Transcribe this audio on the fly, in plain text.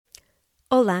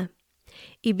Hola,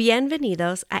 y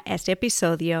bienvenidos a este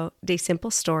episodio de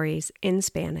Simple Stories in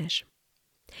Spanish.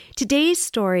 Today's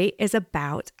story is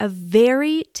about a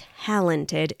very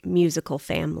talented musical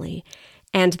family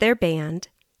and their band,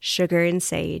 Sugar and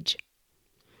Sage.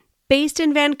 Based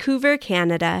in Vancouver,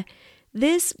 Canada,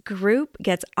 this group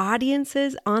gets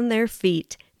audiences on their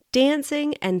feet,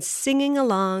 dancing and singing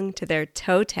along to their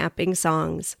toe-tapping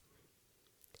songs.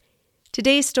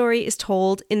 Today's story is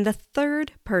told in the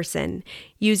third person,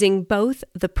 using both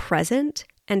the present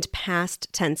and past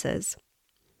tenses.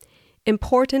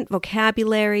 Important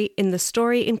vocabulary in the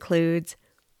story includes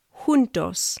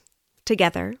juntos,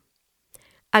 together,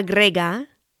 agrega,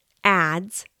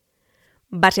 adds,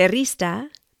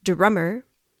 baterista, drummer,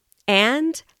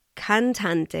 and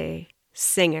cantante,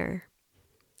 singer.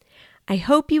 I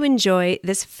hope you enjoy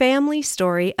this family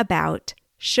story about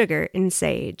Sugar and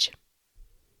Sage.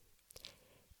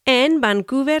 En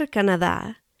Vancouver,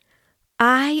 Canadá,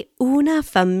 hay una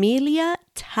familia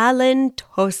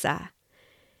talentosa.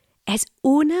 Es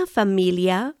una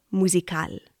familia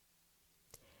musical.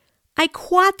 Hay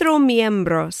 4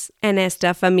 miembros en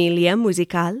esta familia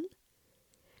musical.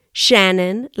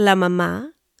 Shannon, la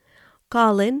mamá,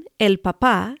 Colin, el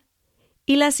papá,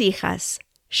 y las hijas,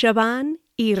 Siobhan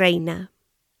y Reina.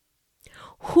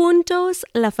 Juntos,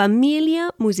 la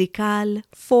familia musical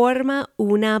forma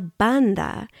una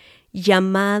banda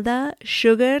llamada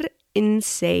Sugar and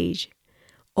Sage,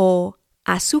 o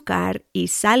Azúcar y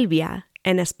Salvia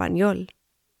en español.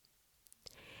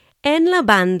 En la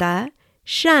banda,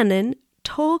 Shannon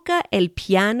toca el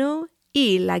piano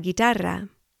y la guitarra.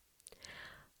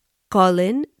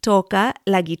 Colin toca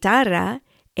la guitarra,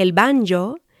 el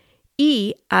banjo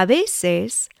y, a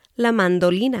veces, la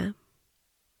mandolina.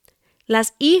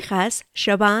 Las hijas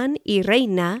Siobhan y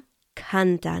Reina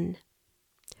cantan.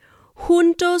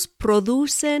 Juntos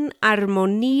producen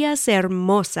armonías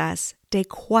hermosas de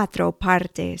 4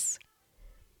 partes.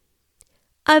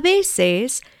 A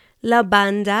veces, la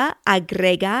banda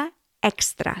agrega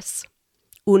extras,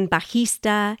 un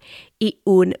bajista y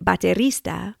un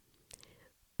baterista,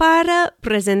 para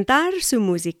presentar su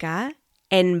música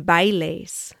en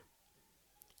bailes.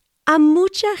 A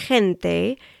mucha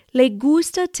gente le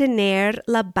gusta tener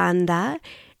la banda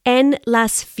en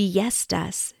las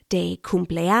fiestas de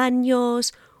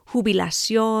cumpleaños,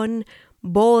 jubilación,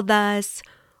 bodas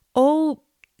o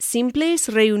simples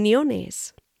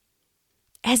reuniones.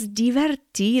 Es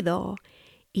divertido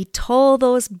y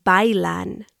todos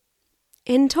bailan.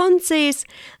 Entonces,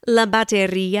 la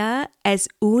batería es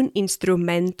un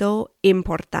instrumento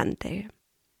importante.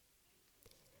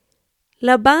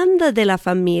 La banda de la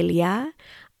familia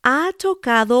ha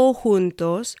tocado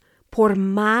juntos por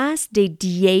más de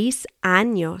 10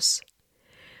 años.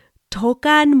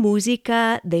 Tocan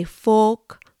música de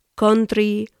folk,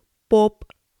 country, pop,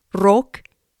 rock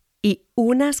y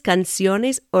unas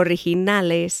canciones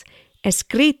originales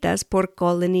escritas por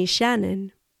Colin y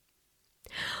Shannon.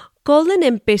 Colin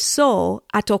empezó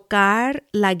a tocar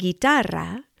la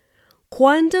guitarra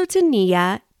cuando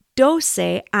tenía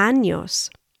 12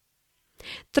 años.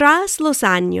 Tras los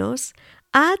años,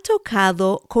 ha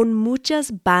tocado con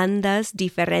muchas bandas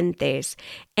diferentes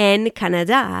en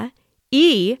Canadá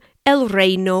y el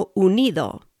Reino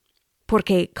Unido,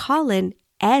 porque Colin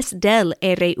es del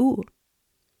RU.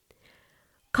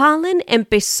 Colin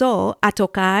empezó a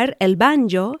tocar el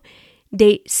banjo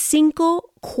de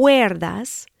 5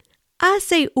 cuerdas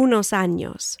hace unos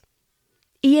años,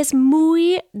 y es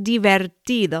muy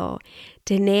divertido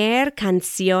tener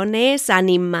canciones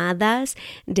animadas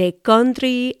de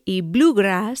country y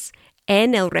bluegrass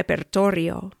en el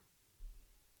repertorio.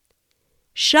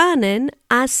 Shannon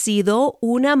ha sido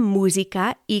una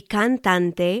música y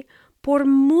cantante por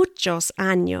muchos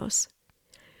años.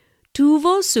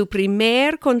 Tuvo su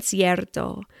primer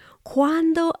concierto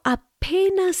cuando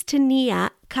apenas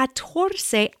tenía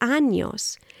 14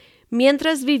 años,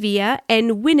 mientras vivía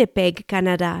en Winnipeg,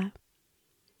 Canadá.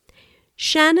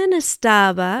 Shannon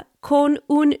estaba con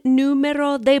un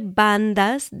número de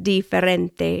bandas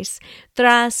diferentes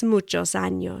tras muchos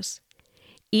años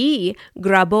y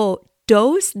grabó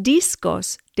 2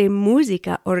 discos de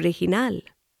música original.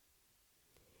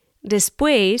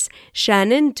 Después,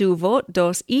 Shannon tuvo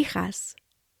 2 hijas.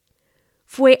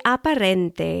 Fue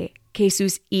aparente que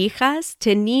sus hijas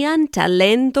tenían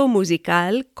talento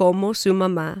musical como su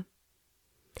mamá.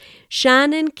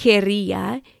 Shannon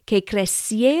quería que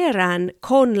crecieran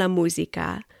con la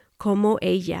música como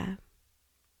ella.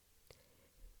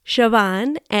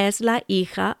 Siobhan es la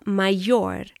hija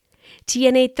mayor.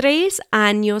 Tiene 3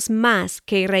 años más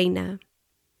que Reina.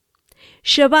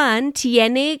 Siobhan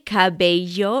tiene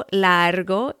cabello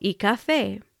largo y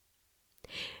café.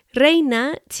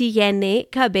 Reina tiene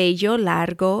cabello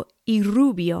largo y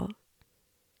rubio.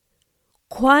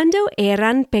 Cuando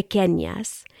eran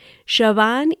pequeñas,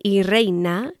 Siobhan y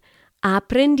Reina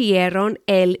aprendieron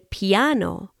el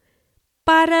piano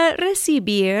para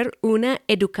recibir una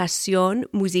educación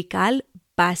musical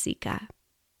básica.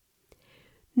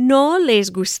 No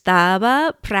les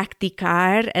gustaba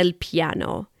practicar el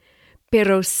piano,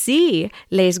 pero sí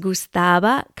les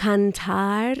gustaba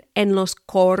cantar en los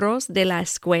coros de la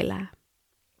escuela.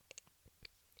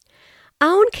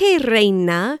 Aunque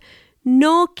Reina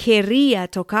no quería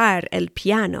tocar el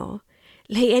piano,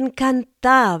 le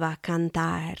encantaba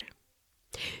cantar.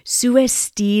 Su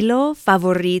estilo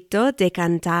favorito de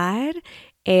cantar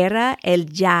era el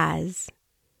jazz.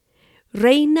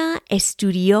 Reina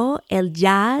estudió el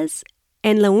jazz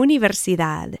en la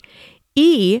universidad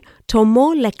y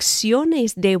tomó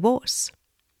lecciones de voz.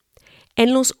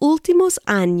 En los últimos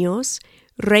años,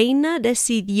 Reina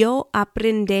decidió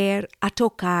aprender a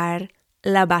tocar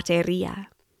la batería.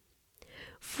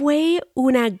 Fue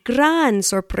una gran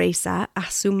sorpresa a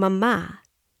su mamá.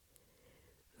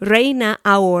 Reina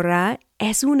ahora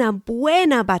es una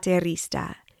buena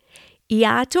baterista y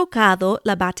ha tocado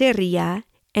la batería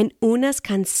en unas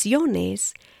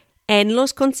canciones en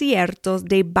los conciertos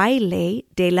de baile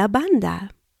de la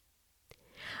banda.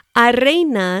 A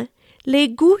Reina le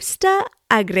gusta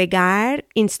agregar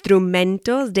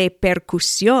instrumentos de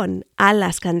percusión a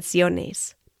las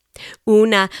canciones.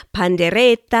 Una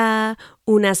pandereta,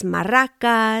 unas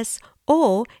maracas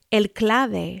o el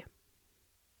clave.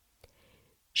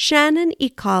 Shannon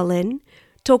y Colin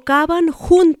tocaban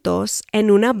juntos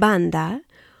en una banda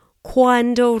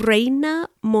cuando Reina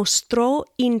mostró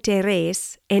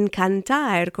interés en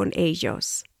cantar con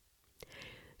ellos.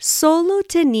 Solo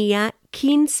tenía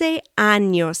 15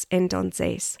 años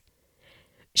entonces.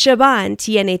 Siobhan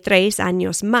tiene 3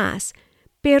 años más,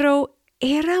 pero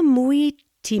era muy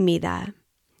tímida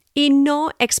y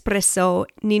no expresó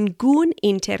ningún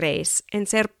interés en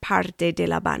ser parte de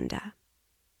la banda.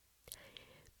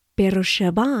 Pero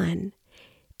Siobhan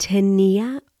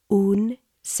tenía un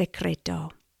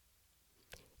secreto.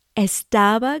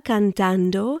 Estaba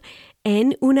cantando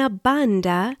en una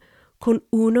banda con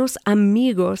unos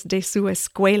amigos de su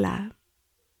escuela.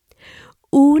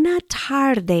 Una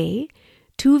tarde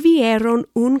tuvieron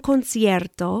un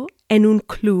concierto en un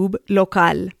club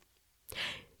local.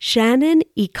 Shannon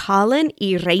y Colin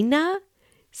y Reina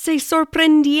se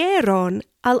sorprendieron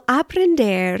al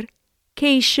aprender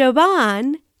que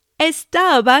Siobhan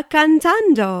estaba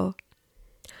cantando.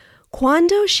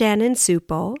 Cuando Shannon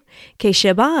supo que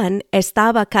Siobhan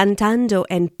estaba cantando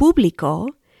en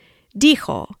público,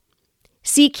 dijo: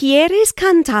 «Si quieres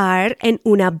cantar en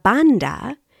una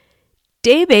banda,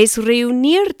 debes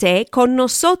reunirte con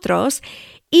nosotros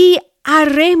y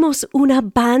haremos una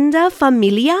banda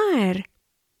familiar».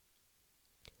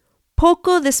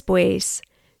 Poco después,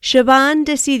 Siobhan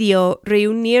decidió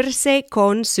reunirse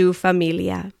con su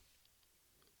familia.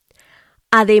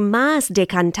 Además de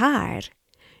cantar,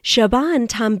 Siobhan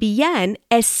también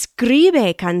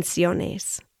escribe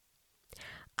canciones.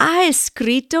 Ha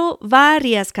escrito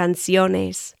varias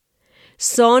canciones.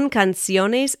 Son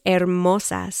canciones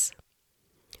hermosas.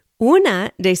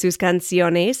 Una de sus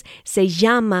canciones se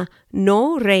llama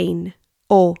No Rain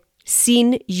o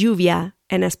Sin Lluvia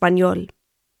en español.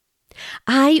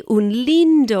 Hay un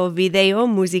lindo video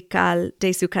musical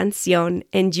de su canción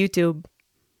en YouTube.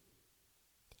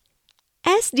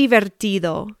 Es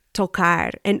divertido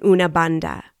tocar en una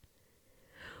banda.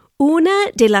 Una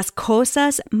de las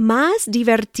cosas más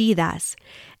divertidas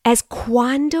es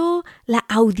cuando la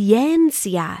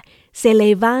audiencia se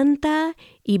levanta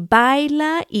y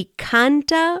baila y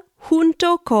canta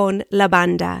junto con la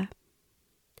banda.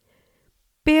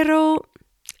 Pero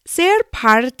ser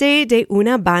parte de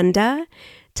una banda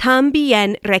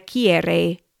también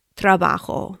requiere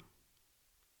trabajo.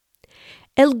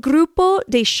 El grupo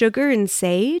de Sugar and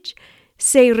Sage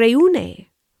se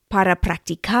reúne para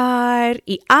practicar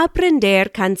y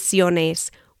aprender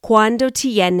canciones cuando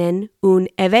tienen un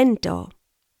evento.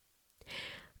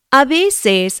 A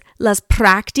veces las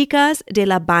prácticas de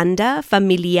la banda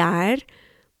familiar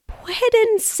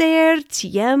pueden ser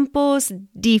tiempos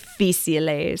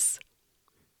difíciles.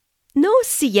 No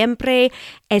siempre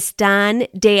están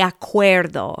de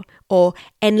acuerdo o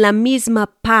en la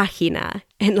misma página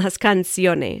en las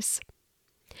canciones.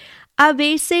 A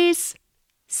veces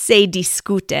se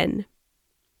discuten.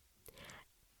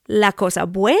 La cosa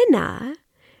buena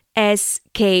es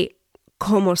que,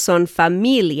 como son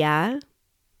familia,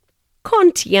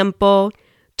 con tiempo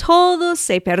todos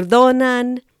se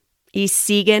perdonan y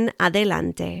siguen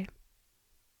adelante.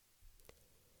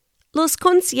 Los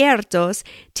conciertos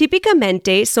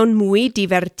típicamente son muy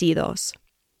divertidos,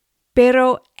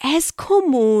 pero es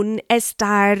común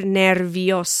estar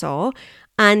nervioso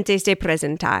antes de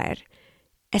presentar,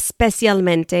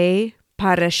 especialmente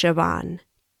para Siobhan.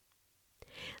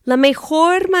 La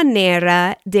mejor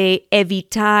manera de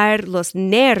evitar los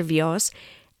nervios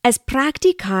es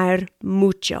practicar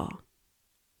mucho.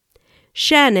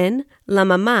 Shannon, la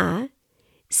mamá,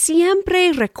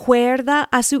 siempre recuerda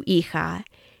a su hija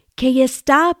que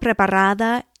está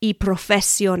preparada y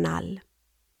profesional.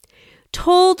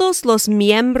 Todos los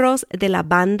miembros de la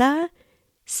banda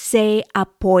se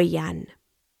apoyan.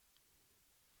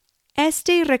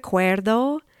 Este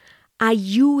recuerdo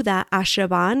ayuda a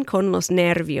Siobhan con los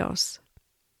nervios.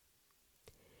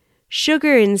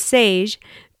 Sugar and Sage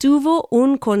tuvo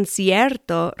un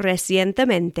concierto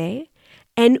recientemente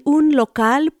en un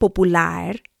local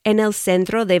popular en el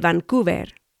centro de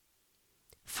Vancouver.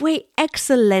 Fue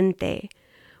excelente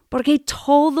porque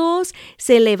todos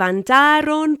se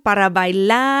levantaron para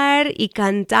bailar y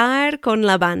cantar con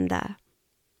la banda.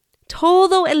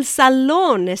 Todo el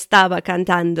salón estaba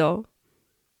cantando.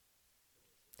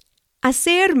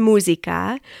 Hacer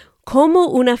música como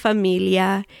una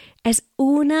familia es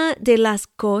una de las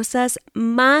cosas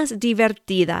más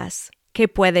divertidas que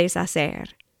puedes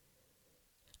hacer.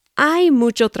 Hay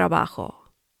mucho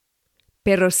trabajo,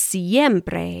 pero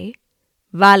siempre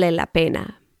vale la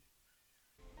pena.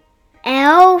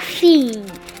 El fin.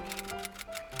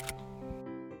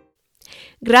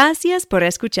 Gracias por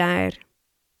escuchar.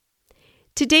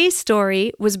 Today's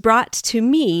story was brought to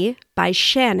me by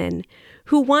Shannon,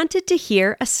 who wanted to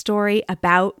hear a story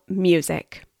about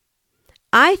music.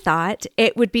 I thought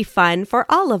it would be fun for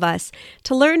all of us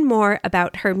to learn more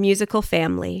about her musical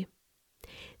family.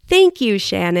 Thank you,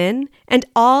 Shannon, and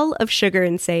all of Sugar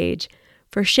and Sage,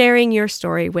 for sharing your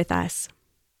story with us.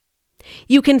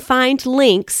 You can find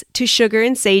links to Sugar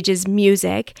and Sage's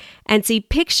music and see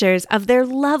pictures of their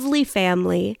lovely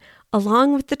family,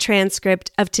 along with the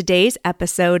transcript of today's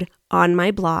episode on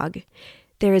my blog.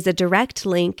 There is a direct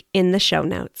link in the show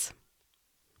notes.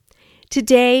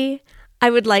 Today,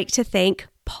 I would like to thank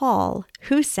Paul,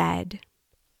 who said,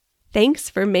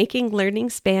 "Thanks for making learning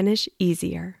Spanish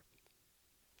easier."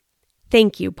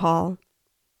 Thank you, Paul.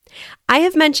 I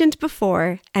have mentioned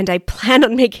before, and I plan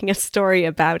on making a story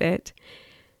about it,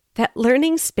 that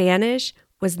learning Spanish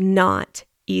was not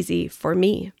easy for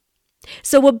me.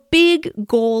 So a big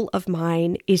goal of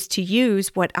mine is to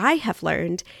use what I have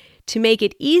learned to make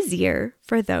it easier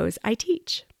for those I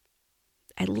teach.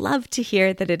 I love to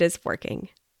hear that it is working.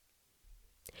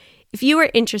 If you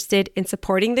are interested in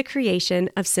supporting the creation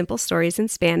of Simple Stories in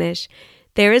Spanish,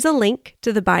 there is a link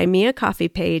to the Buy Me a Coffee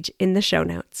page in the show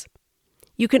notes.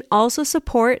 You can also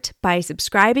support by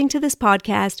subscribing to this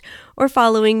podcast or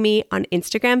following me on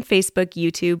Instagram, Facebook,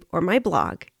 YouTube, or my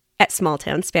blog at Small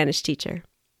Town Spanish Teacher.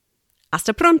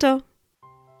 Hasta pronto!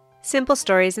 Simple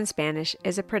Stories in Spanish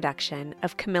is a production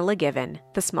of Camilla Given,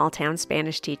 the Small Town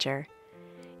Spanish Teacher.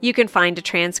 You can find a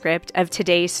transcript of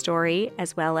today's story,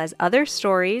 as well as other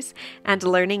stories and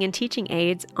learning and teaching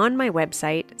aids on my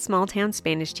website,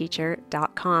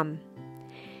 smalltownspanishteacher.com.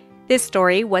 This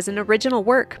story was an original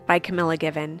work by Camilla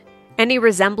Given. Any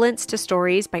resemblance to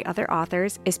stories by other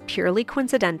authors is purely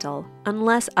coincidental,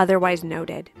 unless otherwise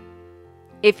noted.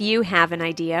 If you have an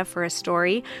idea for a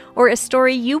story or a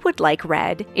story you would like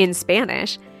read in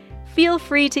Spanish, feel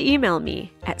free to email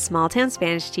me at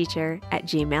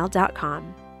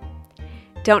smalltownspanishteacher@gmail.com.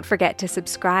 Don't forget to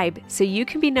subscribe so you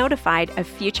can be notified of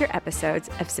future episodes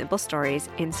of Simple Stories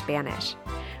in Spanish.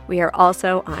 We are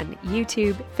also on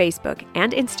YouTube, Facebook,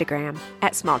 and Instagram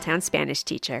at Small Town Spanish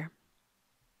Teacher.